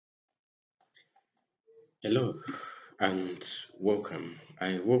Hello and welcome.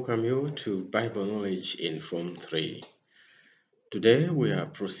 I welcome you to Bible Knowledge in Form 3. Today we are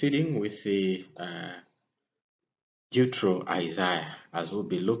proceeding with the Deutero Isaiah as we'll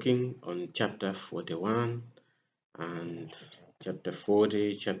be looking on chapter 41 and chapter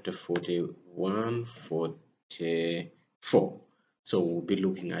 40, chapter 41, 44. So we'll be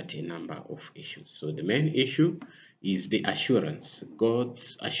looking at a number of issues. So the main issue is the assurance,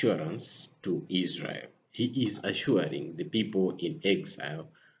 God's assurance to Israel. He is assuring the people in exile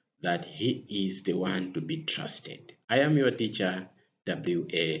that he is the one to be trusted. I am your teacher,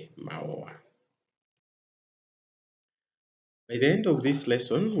 W.A. Mawowa. By the end of this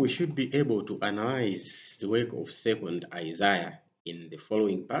lesson, we should be able to analyze the work of 2nd Isaiah in the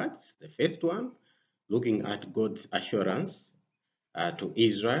following parts. The first one, looking at God's assurance to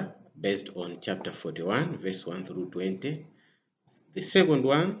Israel based on chapter 41, verse 1 through 20. The second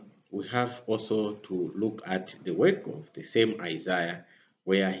one, we have also to look at the work of the same Isaiah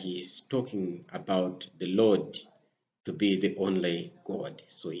where he's talking about the Lord to be the only God.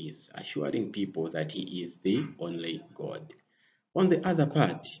 So he's assuring people that he is the only God. On the other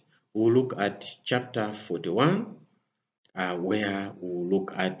part, we'll look at chapter 41, where we'll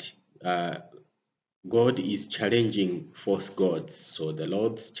look at God is challenging false gods. So the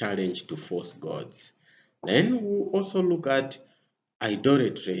Lord's challenge to false gods. Then we'll also look at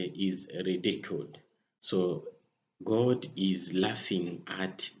idolatry is ridiculed. So God is laughing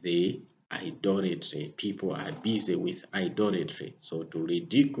at the idolatry. People are busy with idolatry. So to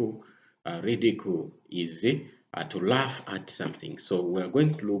ridicule is to laugh at something. So we're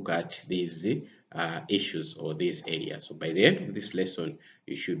going to look at these issues or these areas. So by the end of this lesson,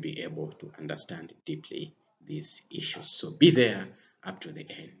 you should be able to understand deeply these issues. So be there up to the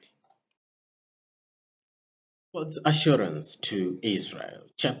end. God's assurance to Israel,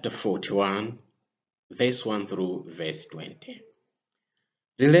 chapter 41, verse 1 through verse 20.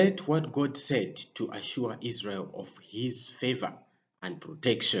 Relate what God said to assure Israel of his favor and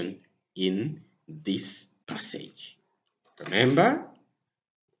protection in this passage. Remember,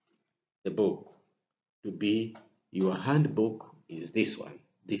 the book to be your handbook is this one.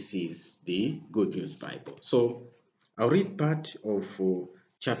 This is the Good News Bible. So I'll read part of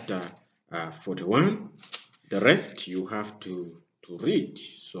chapter 41. The rest you have to read.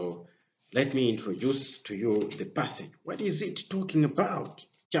 So let me introduce to you the passage. What is it talking about?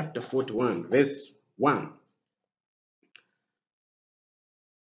 Chapter 41, verse 1.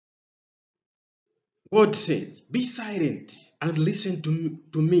 God says, "Be silent and listen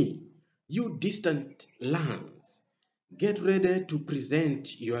to me, you distant lands. Get ready to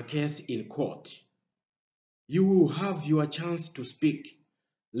present your case in court. You will have your chance to speak.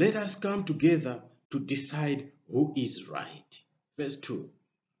 Let us come together to decide who is right." Verse 2.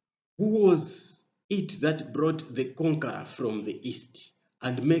 Who was it that brought the conqueror from the east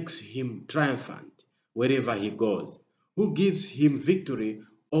and makes him triumphant wherever he goes? Who gives him victory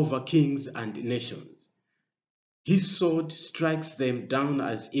over kings and nations? His sword strikes them down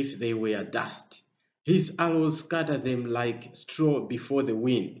as if they were dust. His arrows scatter them like straw before the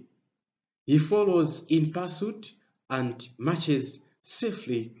wind. He follows in pursuit and marches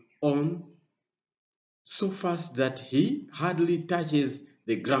safely on, so fast that he hardly touches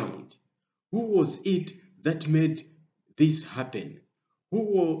the ground. Who was it that made this happen?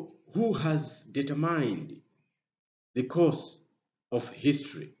 Who has determined the course of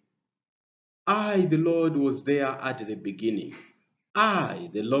history? I, the Lord, was there at the beginning.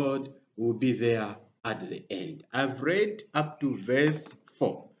 I, the Lord, will be there at the end. I've read up to verse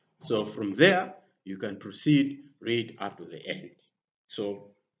 4. So from there, you can proceed, read up to the end.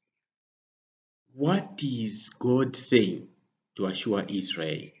 So what is God saying to assure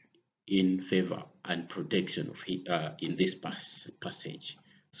Israel in favor and protection of in this passage?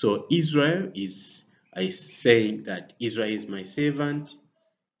 So Israel is saying that Israel is my servant.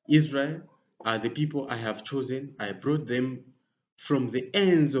 Israel are the people I have chosen. I brought them from the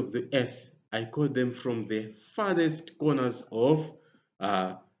ends of the earth. I called them from the farthest corners of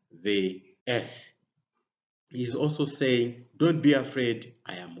the earth. He's also saying, don't be afraid,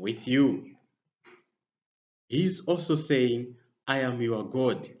 I am with you. He's also saying, I am your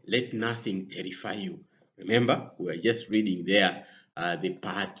God, let nothing terrify you. Remember, we were just reading there the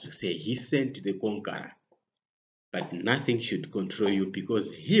part to say he sent the conqueror, but nothing should control you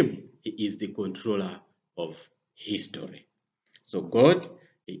because he is the controller of history. So God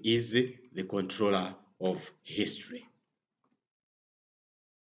is the controller of history.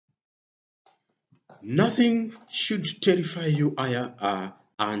 Nothing should terrify you,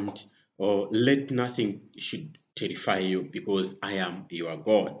 or let nothing should terrify you because I am your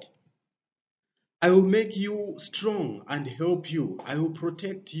God. I will make you strong and help you. I will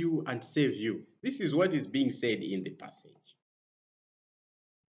protect you and save you. This is what is being said in the passage.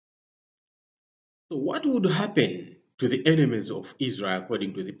 So what would happen to the enemies of Israel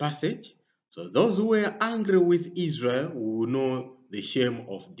according to the passage? So those who were angry with Israel will know the shame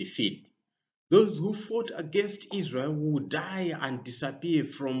of defeat. Those who fought against Israel will die and disappear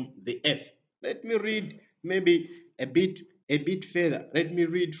from the earth. Let me read maybe a bit further. Let me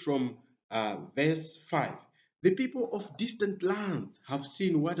read from verse 5. The people of distant lands have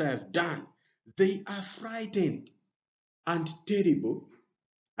seen what I have done. They are frightened and terrible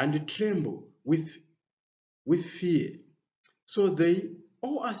and tremble with fear. So they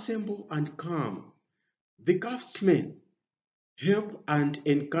all assemble and come. The craftsmen help and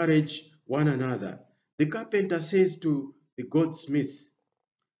encourage one another. The carpenter says to the goldsmith,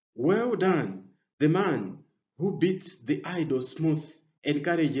 "Well done." The man who beats the idol smooth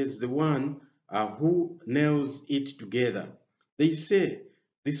encourages the one who nails it together. They say,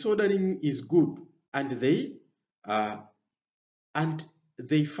 "The soldering is good," and uh,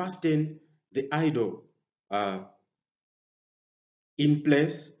 they fasten the idol uh, in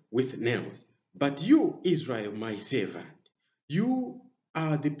place with nails. But you, Israel, my servant, you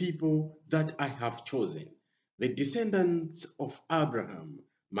are the people that I have chosen, the descendants of Abraham,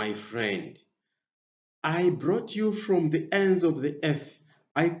 my friend. I brought you from the ends of the earth.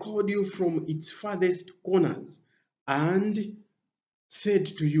 I called you from its farthest corners and said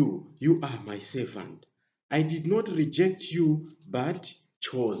to you, "You are my servant." I did not reject you, but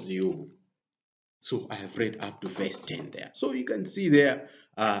chose you. So I have read up to verse 10 there. So you can see there,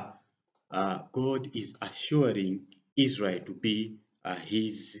 God is assuring Israel to be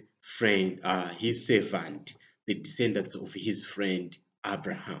his friend, his servant, the descendants of his friend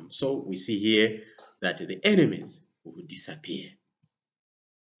Abraham. So we see here that the enemies will disappear.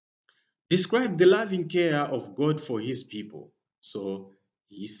 Describe the loving care of God for his people. So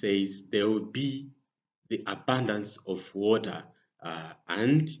he says there will be the abundance of water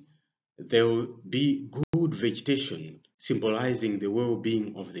and there will be good vegetation, symbolizing the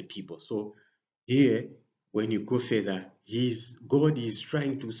well-being of the people. So here, when you go further, God is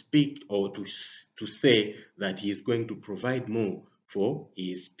trying to speak or to say that he is going to provide more for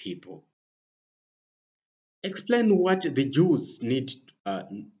his people. Explain what the Jews need,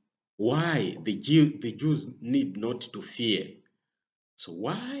 why the Jews need not to fear. So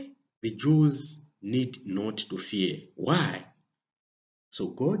why the Jews need not to fear? Why? So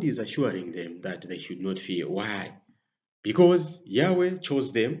God is assuring them that they should not fear. Why? Because Yahweh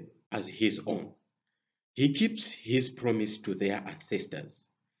chose them as his own. He keeps his promise to their ancestors.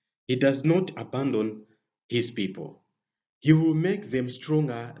 He does not abandon his people. He will make them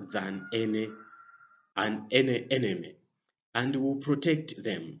stronger than any enemy and will protect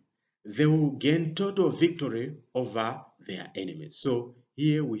them. They will gain total victory over their enemies. So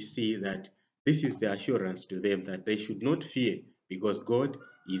here we see that this is the assurance to them that they should not fear because God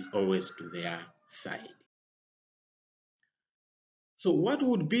is always to their side. So what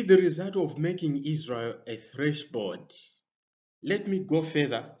would be the result of making Israel a threshold? Let me go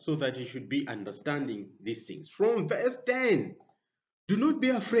further so that you should be understanding these things. From verse 10, do not be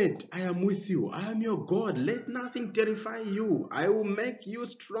afraid. I am with you. I am your God. Let nothing terrify you. I will make you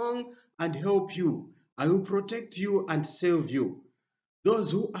strong and help you. I will protect you and save you.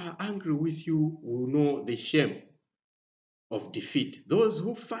 Those who are angry with you will know the shame of defeat. Those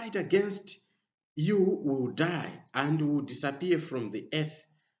who fight against you will die and will disappear from the earth.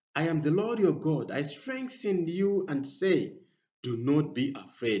 I am the Lord your God. I strengthen you and say, do not be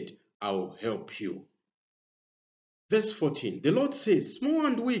afraid. I will help you. Verse 14, the Lord says, small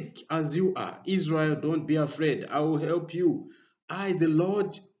and weak as you are, Israel, don't be afraid. I will help you. I, the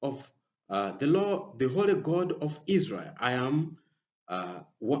Lord of the Holy God of Israel, I am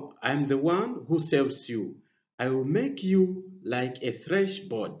the one who saves you. I will make you like a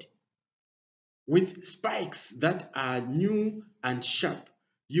threshboard with spikes that are new and sharp.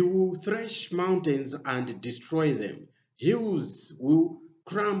 You will thresh mountains and destroy them. Hills will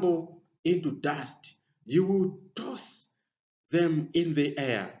crumble into dust. You will toss them in the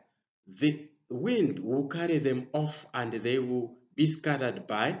air. The wind will carry them off and they will be scattered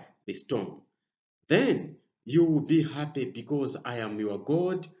by the storm. Then you will be happy because I am your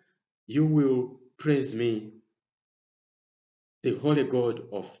God. You will praise me, the Holy God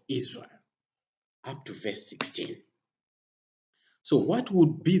of Israel. Up to verse 16. So what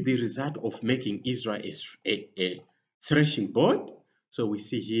would be the result of making Israel a threshing board? So we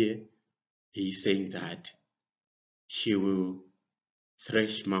see here, he is saying that she will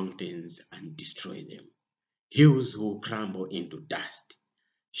thresh mountains and destroy them. Hills will crumble into dust.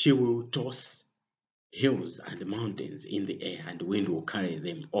 She will toss hills and mountains in the air, and wind will carry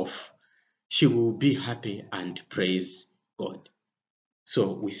them off. She will be happy and praise God.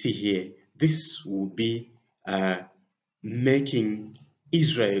 So we see here, this will be making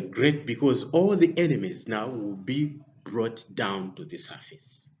Israel great, because all the enemies now will be brought down to the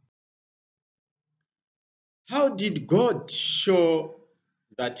surface. How did God show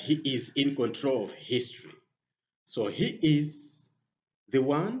that He is in control of history? So He is the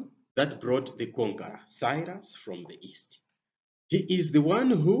one that brought the conqueror, Cyrus, from the east. He is the one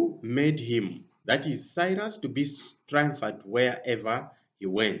who made him, that is Cyrus, to be triumphant wherever he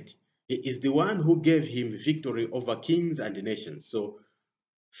went. He is the one who gave him victory over kings and nations.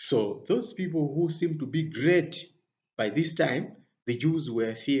 So those people who seem to be great by this time, the Jews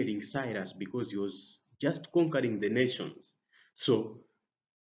were fearing Cyrus because he was just conquering the nations. So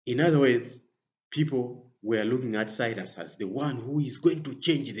in other words, people were looking at Cyrus as the one who is going to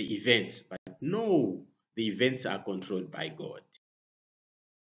change the events. But no, the events are controlled by God.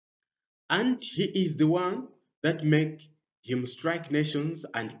 And he is the one that make him strike nations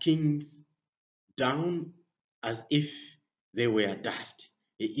and kings down as if they were dust.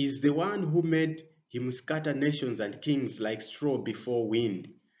 He is the one who made him scatter nations and kings like straw before wind.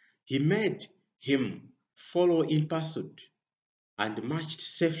 He made him follow in pursuit and marched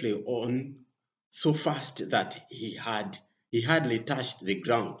safely on so fast that he hardly touched the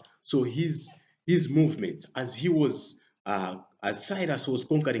ground. So his movements as Cyrus was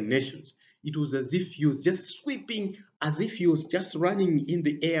conquering nations, it was as if he was just sweeping, as if he was just running in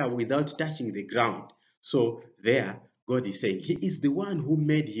the air without touching the ground. So there, God is saying He is the one who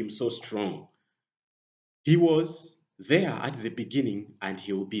made him so strong. He was there at the beginning and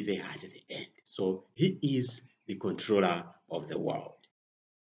He will be there at the end. So He is the controller of the world.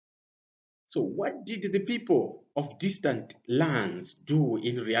 So what did the people of distant lands do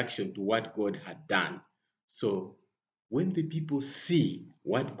in reaction to what God had done? So when the people see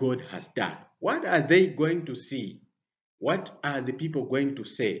what God has done, what are they going to see? What are the people going to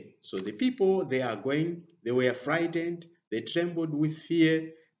say? So the people, they were frightened, they trembled with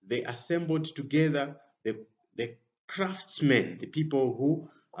fear, they assembled together, the craftsmen, the people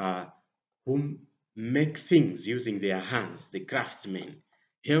who make things using their hands, the craftsmen,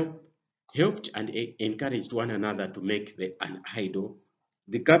 helped and encouraged one another to make an idol.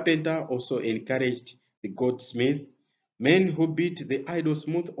 The carpenter also encouraged the goldsmith. Men who beat the idol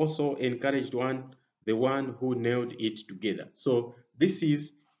smooth also encouraged the one who nailed it together. So this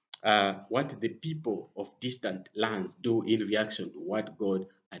is what the people of distant lands do in reaction to what God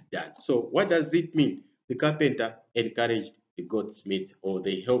had done. So what does it mean? The carpenter encouraged the goldsmith, or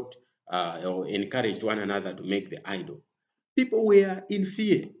they helped or encouraged one another to make the idol. People were in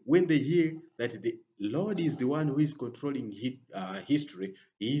fear when they hear that the Lord is the one who is controlling history.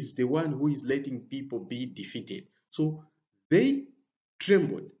 He is the one who is letting people be defeated. So they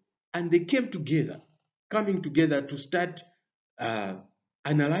trembled and they coming together to start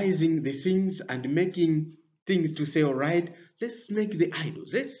analyzing the things and making things to say, all right, let's make the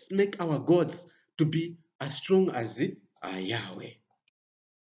idols. Let's make our gods to be as strong as Yahweh.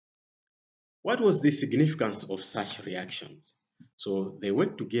 What was the significance of such reactions? So they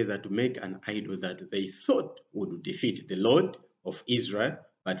worked together to make an idol that they thought would defeat the Lord of Israel,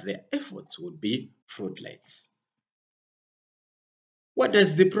 but their efforts would be fruitless. What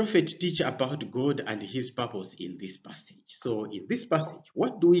does the prophet teach about God and His purpose in this passage? So in this passage,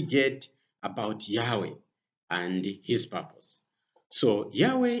 what do we get about Yahweh and His purpose? So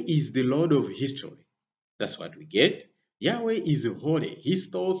Yahweh is the Lord of history. That's what we get. Yahweh is holy. His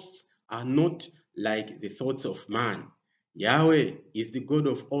thoughts are not like the thoughts of man. Yahweh is the God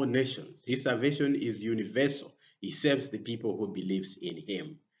of all nations. His salvation is universal. He saves the people who believes in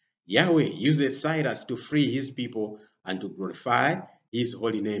Him. Yahweh uses Cyrus to free His people and to glorify His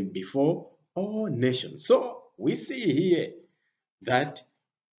holy name before all nations. So we see here that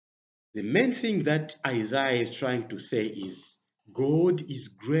the main thing that Isaiah is trying to say is God is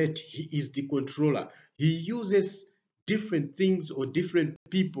great. He is the controller. He uses different things or different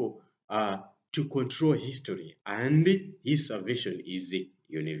people to control history, and His salvation is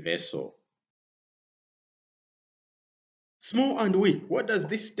universal. Small and weak. What does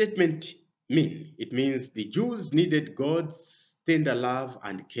this statement mean? It means the Jews needed God's tender love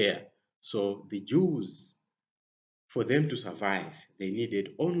and care. So the Jews, for them to survive, they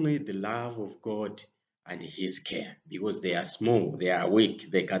needed only the love of God and His care, because they are small, they are weak,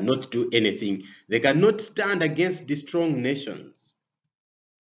 they cannot do anything, they cannot stand against the strong nations.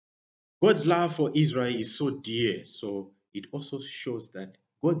 God's love for Israel is so dear, so it also shows that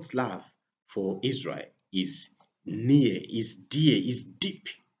God's love for Israel is near, is dear, is deep.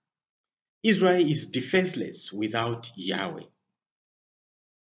 Israel is defenseless without Yahweh.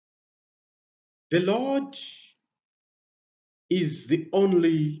 The Lord is the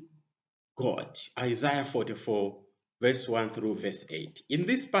only God. Isaiah 44, verse 1 through verse 8. In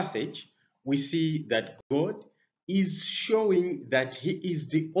this passage, we see that God is showing that He is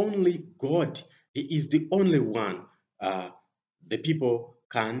the only God. He is the only one the people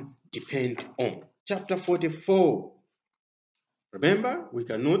can depend on. Chapter 44. Remember, we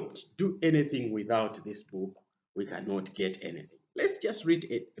cannot do anything without this book. We cannot get anything. Let's just read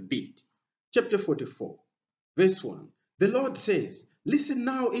it a bit. Chapter 44, verse 1. The Lord says, "Listen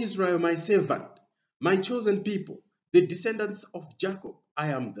now, Israel, my servant, my chosen people, the descendants of Jacob.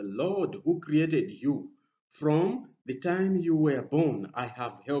 I am the Lord who created you. From the time you were born, I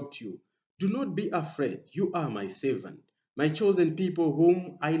have helped you. Do not be afraid. You are my servant, my chosen people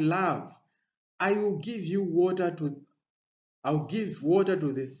whom I love. I will give you water to I'll give water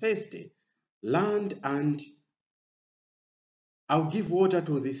to the thirsty land, and I'll give water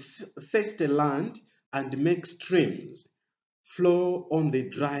to the thirsty land and make streams flow on the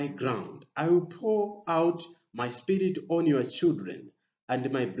dry ground. I will pour out my spirit on your children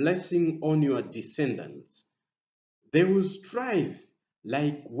and my blessing on your descendants. They will strive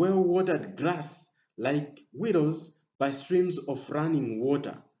like well-watered grass, like willows by streams of running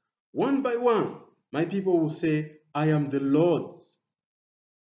water. One by one, my people will say, I am the Lord's.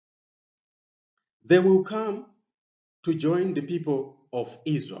 They will come to join the people of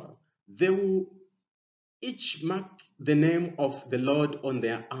Israel. They will each mark the name of the Lord on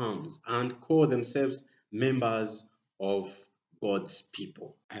their arms and call themselves members of God's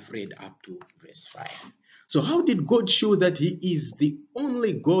people. I've read up to verse 5. So how did God show that He is the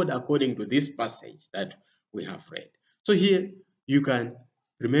only God according to this passage that we have read? So here you can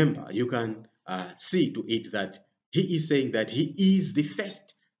remember, you can see to it that He is saying that He is the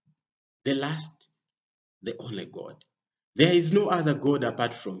first, the last, the only God. There is no other God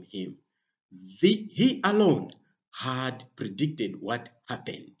apart from Him. He alone had predicted what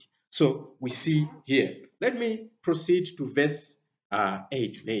happened. So we see here. Let me proceed to verse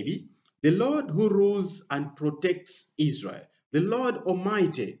 8 maybe. The Lord who rules and protects Israel, the Lord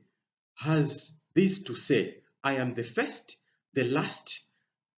Almighty, has this to say, I am the first, the last,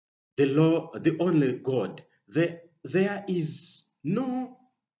 the only God. There is no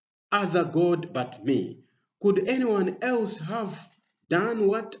other God but me. Could anyone else have done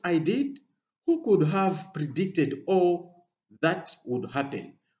what I did? Who could have predicted all that would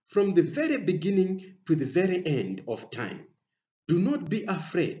happen from the very beginning to the very end of time? Do not be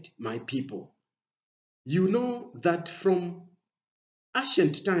afraid, my people. You know that from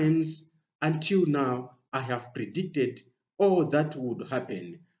ancient times until now, I have predicted all that would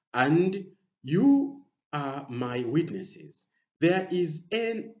happen, and you are my witnesses. Is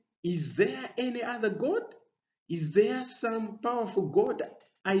there any other God? Is there some powerful God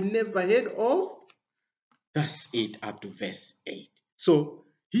I never heard of? That's it up to verse 8. So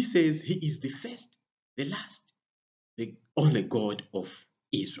he says he is the first, the last, the only God of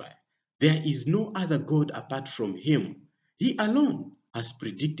Israel. There is no other God apart from him. He alone has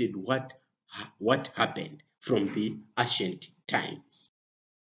predicted what happened from the ancient times.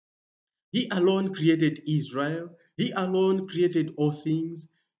 He alone created Israel. He alone created all things.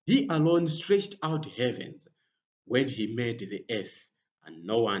 He alone stretched out heavens when he made the earth, and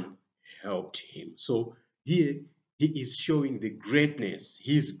no one helped him. So here he is showing the greatness,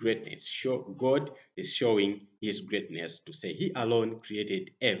 his greatness. God is showing his greatness to say he alone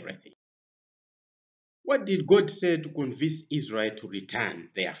created everything. What did God say to convince Israel to return,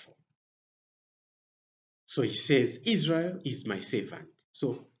 therefore? So he says, Israel is my servant.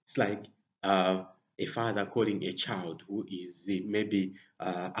 So it's like a father calling a child who is maybe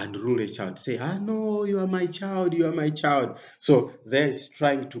unruly child, say, no, you are my child, you are my child. So there is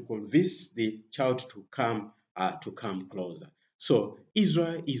trying to convince the child to come closer. So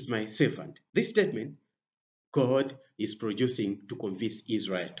Israel is my servant. This statement God is producing to convince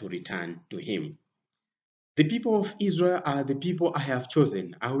Israel to return to him. The people of Israel are the people I have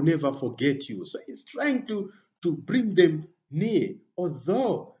chosen. I will never forget you. So he's trying to bring them near.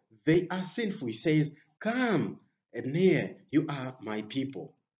 Although they are sinful, he says, come near, you are my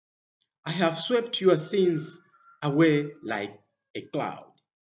people. I have swept your sins away like a cloud.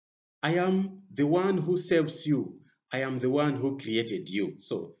 I am the one who saves you. I am the one who created you.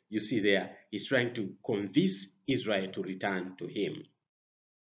 So you see there, he's trying to convince Israel to return to him.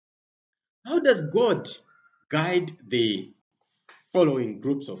 How does God guide the following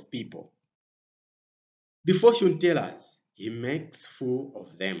groups of people? The fortune tellers, he makes fool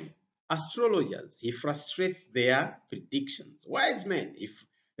of them. Astrologers, he frustrates their predictions. Wise men, he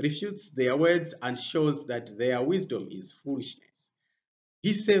refutes their words and shows that their wisdom is foolishness.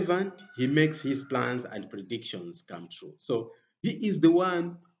 His servant, he makes his plans and predictions come true. So he is the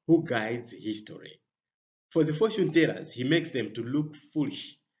one who guides history. For the fortune tellers, he makes them to look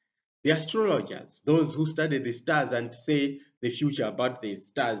foolish. The astrologers, those who study the stars and say the future about the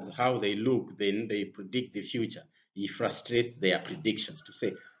stars, how they look, then they predict the future. He frustrates their predictions to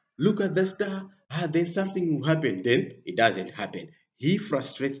say, look at the star, then something will happen, then it doesn't happen. He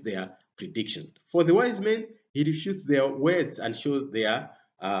frustrates their prediction. For the wise men, he refutes their words and shows their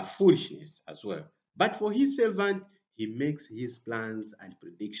foolishness as well. But for his servant, he makes his plans and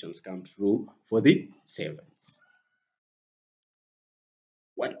predictions come true for the servants.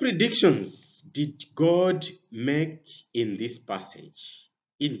 What predictions did God make in this passage?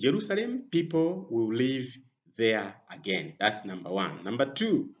 In Jerusalem, people will live there again. That's number one. Number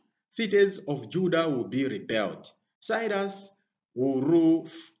two, cities of Judah will be rebuilt. Cyrus will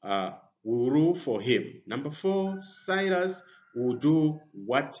rule for him. Number four, Cyrus will do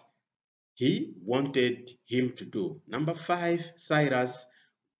what he wanted him to do. Number five, Cyrus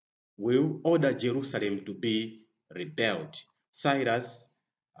will order Jerusalem to be rebuilt. Cyrus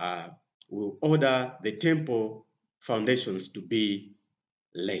will order the temple foundations to be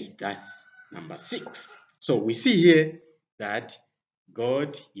laid. That's number six. So we see here that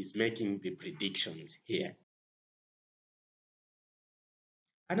God is making the predictions here.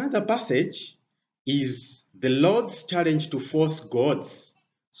 Another passage is the Lord's challenge to false gods.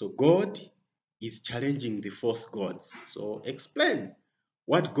 So God is challenging the false gods. So explain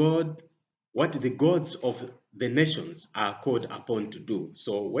what the gods of the nations are called upon to do.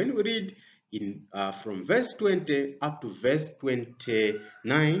 So when we read in from verse 20 up to verse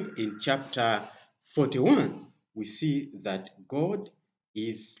 29 in chapter 41, we see that God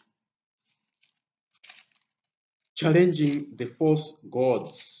is challenging the false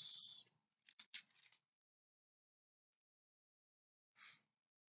gods.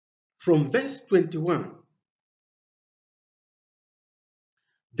 From verse 21,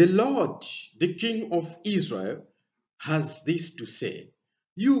 the Lord, the King of Israel, has this to say,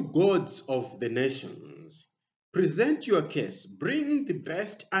 you gods of the nations, present your case, bring the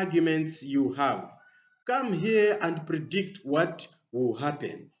best arguments you have. Come here and predict what will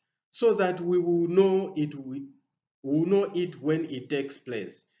happen, so that we will know it when it takes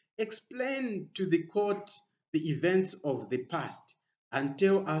place. Explain to the court the events of the past and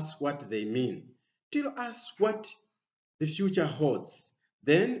tell us what they mean. Tell us what the future holds.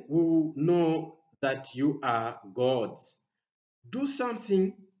 Then we will know that you are gods. Do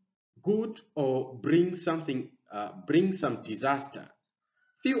something good or bring some disaster.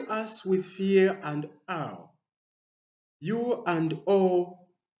 Fill us with fear and awe. You and all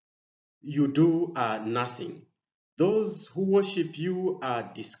you do are nothing. Those who worship you are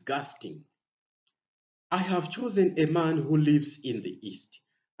disgusting. I have chosen a man who lives in the east.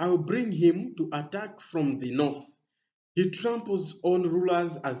 I will bring him to attack from the north. He tramples on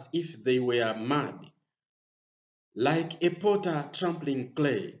rulers as if they were mud, like a potter trampling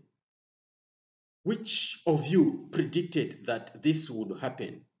clay. Which of you predicted that this would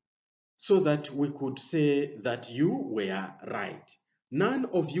happen, so that we could say that you were right? None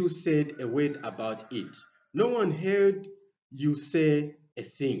of you said a word about it. No one heard you say a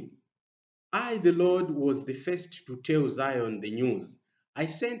thing. I, the Lord, was the first to tell Zion the news. I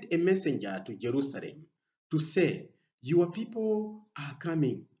sent a messenger to Jerusalem to say, your people are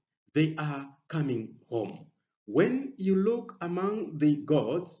coming. They are coming home. When you look among the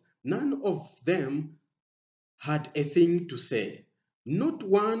gods, none of them had a thing to say. Not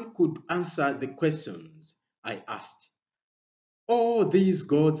one could answer the questions I asked. All these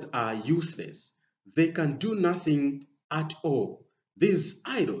gods are useless. They can do nothing at all. These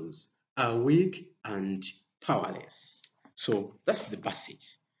idols are weak and powerless. So that's the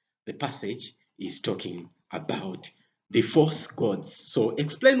passage. The passage is talking about the false gods. So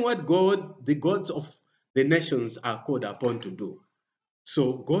explain what the gods of the nations are called upon to do.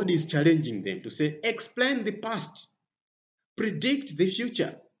 So God is challenging them to say, explain the past, predict the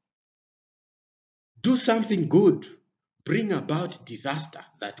future, do something good, bring about disaster,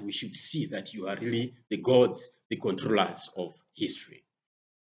 that we should see that you are really the gods, the controllers of history.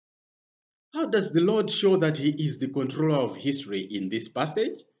 How does the Lord show that he is the controller of history in this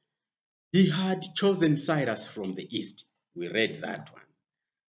passage? He had chosen Cyrus from the east. We read that one.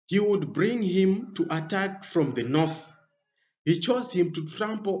 He would bring him to attack from the north. He chose him to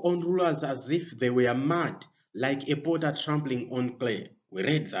trample on rulers as if they were mad, like a potter trampling on clay. We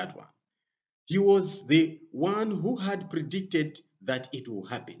read that one. He was the one who had predicted that it will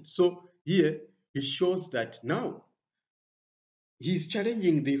happen. So here he shows that now he's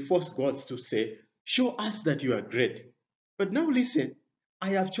challenging the false gods to say, show us that you are great. But now listen, I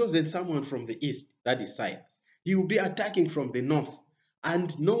have chosen someone from the east, that is Cyrus. He will be attacking from the north,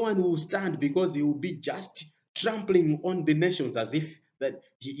 and no one will stand because he will be just trampling on the nations as if that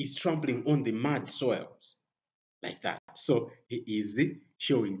he is trampling on the mud soils like that. So he is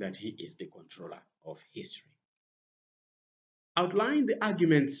showing that he is the controller of history. Outline the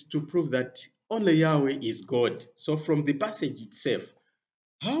arguments to prove that only Yahweh is God. So from the passage itself,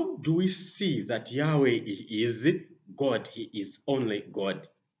 how do we see that Yahweh is God? He is only God.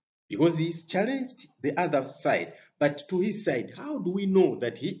 Because he's challenged the other side. But to his side, how do we know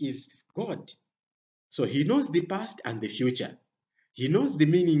that he is God? So he knows the past and the future. He knows the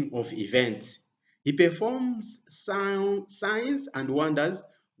meaning of events. He performs signs and wonders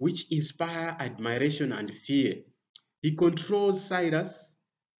which inspire admiration and fear. He controls Cyrus,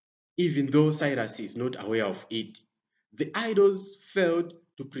 even though Cyrus is not aware of it. The idols failed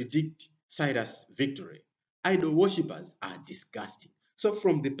to predict Cyrus' victory. Idol worshippers are disgusting. So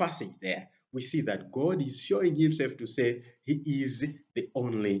from the passage there, we see that God is showing himself to say he is the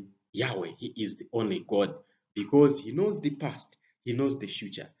only Yahweh. He is the only God because he knows the past, he knows the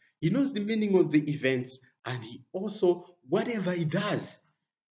future, he knows the meaning of the events, and he also, whatever he does,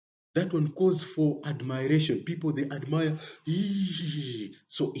 that one calls for admiration. People, they admire.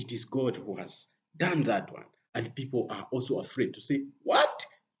 So it is God who has done that one. And people are also afraid to say, what?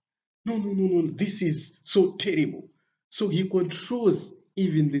 No, no, no, no. This is so terrible. So he controls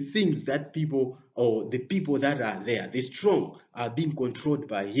even the things that people, or the people that are there, the strong, are being controlled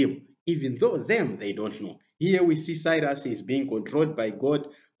by him, even though them, they don't know. Here we see Cyrus is being controlled by God,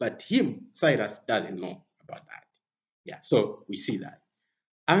 but him, Cyrus, doesn't know about that. Yeah, so we see that.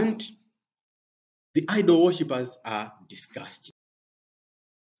 And the idol worshippers are disgusting.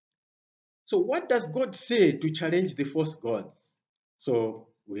 So what does God say to challenge the false gods? So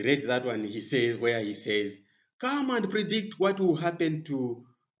we read that one. He says, where he says, come and predict what will happen to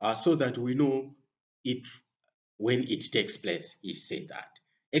so that we know it when it takes place. He said that.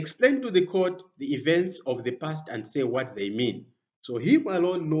 Explain to the court the events of the past and say what they mean. So him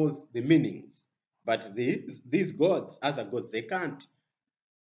alone knows the meanings, but these gods, other gods, they can't.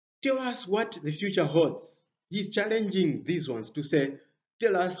 Tell us what the future holds. He's challenging these ones to say,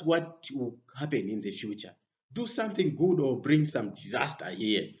 tell us what will happen in the future. Do something good or bring some disaster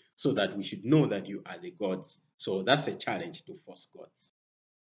here so that we should know that you are the gods. So that's a challenge to false gods.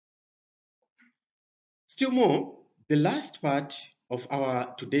 Still more, the last part of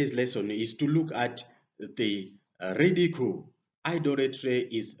our today's lesson is to look at the ridicule. Idolatry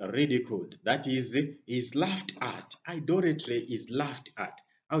is ridiculed. That is laughed at. Idolatry is laughed at.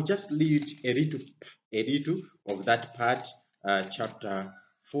 I'll just read a little of that part, chapter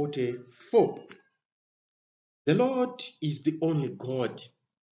 44. The Lord is the only God.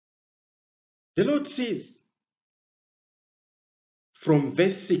 The Lord says, from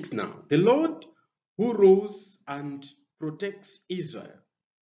verse 6 now, the Lord who rules and protects Israel,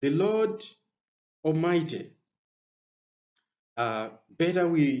 the Lord Almighty. Better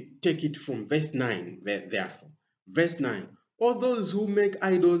we take it from verse 9, therefore. Verse 9, all those who make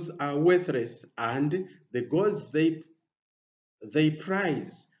idols are worthless, and the gods they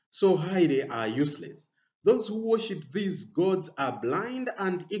prize so highly are useless. Those who worship these gods are blind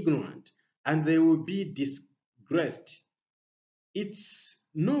and ignorant, and they will be disgraced. It's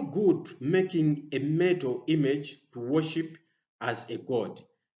no good making a metal image to worship as a god.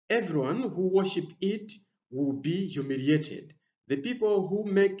 Everyone who worships it will be humiliated. The people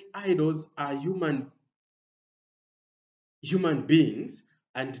who make idols are human beings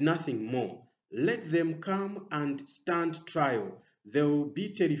and nothing more. Let them come and stand trial. They will be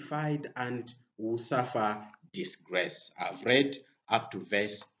terrified and will suffer disgrace. I've read up to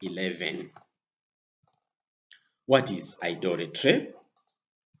verse 11. What is idolatry?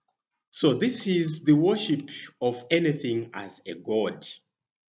 So this is the worship of anything as a god.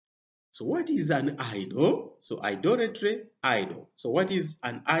 So what is an idol? So idolatry, idol. So what is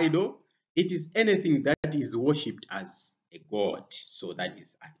an idol? It is anything that is worshipped as a god. So that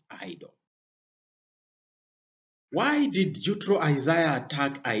is an idol. Why did Jethro Isaiah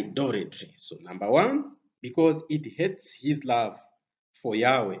attack idolatry? So number one, because it hates his love for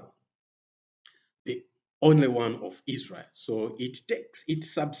Yahweh, the only one of Israel. So it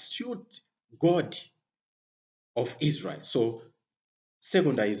substitutes God of Israel. So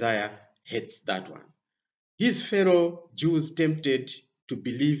second Isaiah hates that one. His fellow Jews tempted to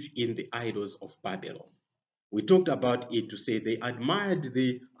believe in the idols of Babylon. We talked about it to say they admired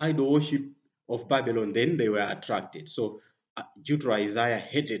the idol worship of Babylon, then they were attracted. So Jethro Isaiah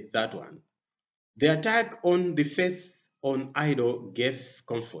hated that one. The attack on the faith on idol gave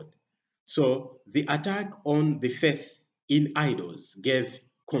comfort. So the attack on the faith in idols gave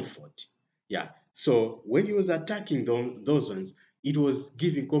comfort. Yeah. So when he was attacking those ones, it was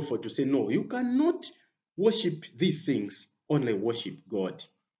giving comfort to say, no, you cannot worship these things, only worship God.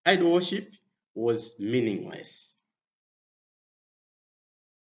 Idol worship was meaningless.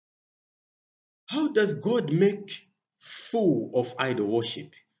 How does God make fool of idol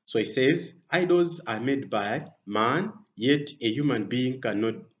worship? So he says, idols are made by man, yet a human being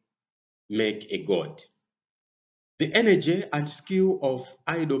cannot make a god. The energy and skill of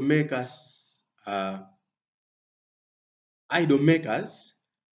idol makers and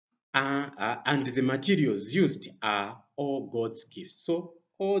the materials used are all God's gifts. So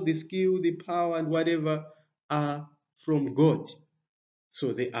all the skill, the power, and whatever are from God.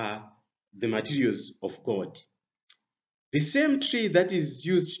 So they are the materials of God. The same tree that is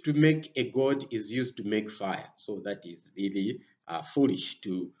used to make a god is used to make fire. So that is really foolish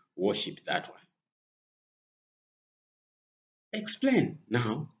to worship that one. Explain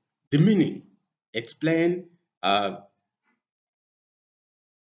now the meaning. Explain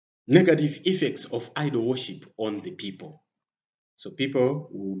negative effects of idol worship on the people. So people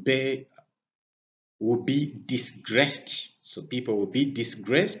will be disgraced. So people will be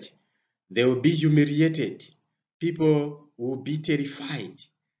disgraced. They will be humiliated. People will be terrified.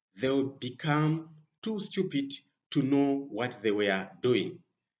 They will become too stupid to know what they were doing.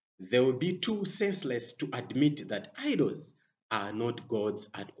 They will be too senseless to admit that idols are not gods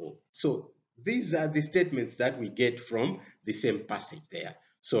at all. So these are the statements that we get from the same passage there.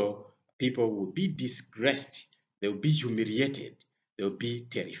 So people will be disgraced. They will be humiliated. They will be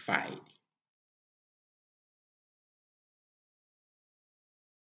terrified.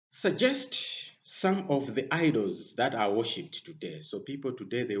 Suggest some of the idols that are worshipped today. So people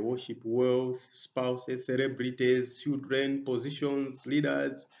today, they worship wealth, spouses, celebrities, children, positions,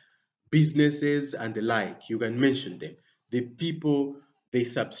 leaders, businesses, and the like. You can mention them. The people, they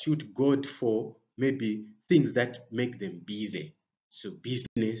substitute God for maybe things that make them busy. So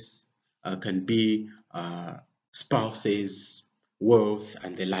business can be spouses, wealth,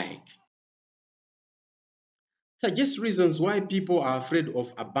 and the like. Suggest reasons why people are afraid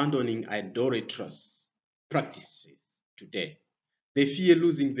of abandoning idolatrous practices today. They fear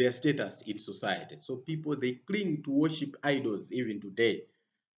losing their status in society. So people, they cling to worship idols even today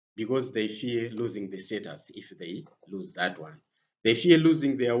because they fear losing the status if they lose that one. They fear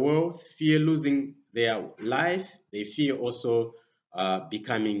losing their wealth, fear losing their life. They fear also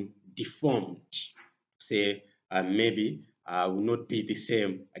becoming deformed. Say maybe I will not be the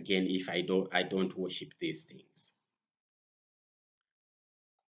same again if I don't worship these things.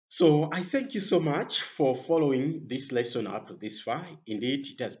 So I thank you so much for following this lesson up to this far. Indeed,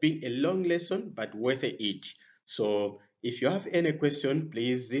 it has been a long lesson, but worth it. So if you have any question,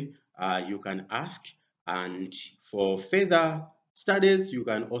 please, you can ask. And for further studies, you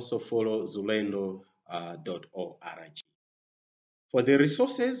can also follow Xulendo.org. For the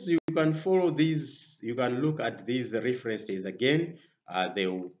resources, you can follow these, you can look at these references again. They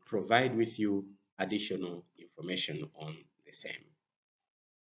will provide with you additional information on the same.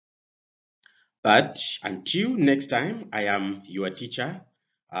 But until next time, I am your teacher,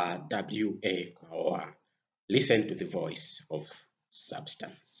 W.A. Mawowa. Listen to the voice of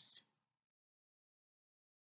substance.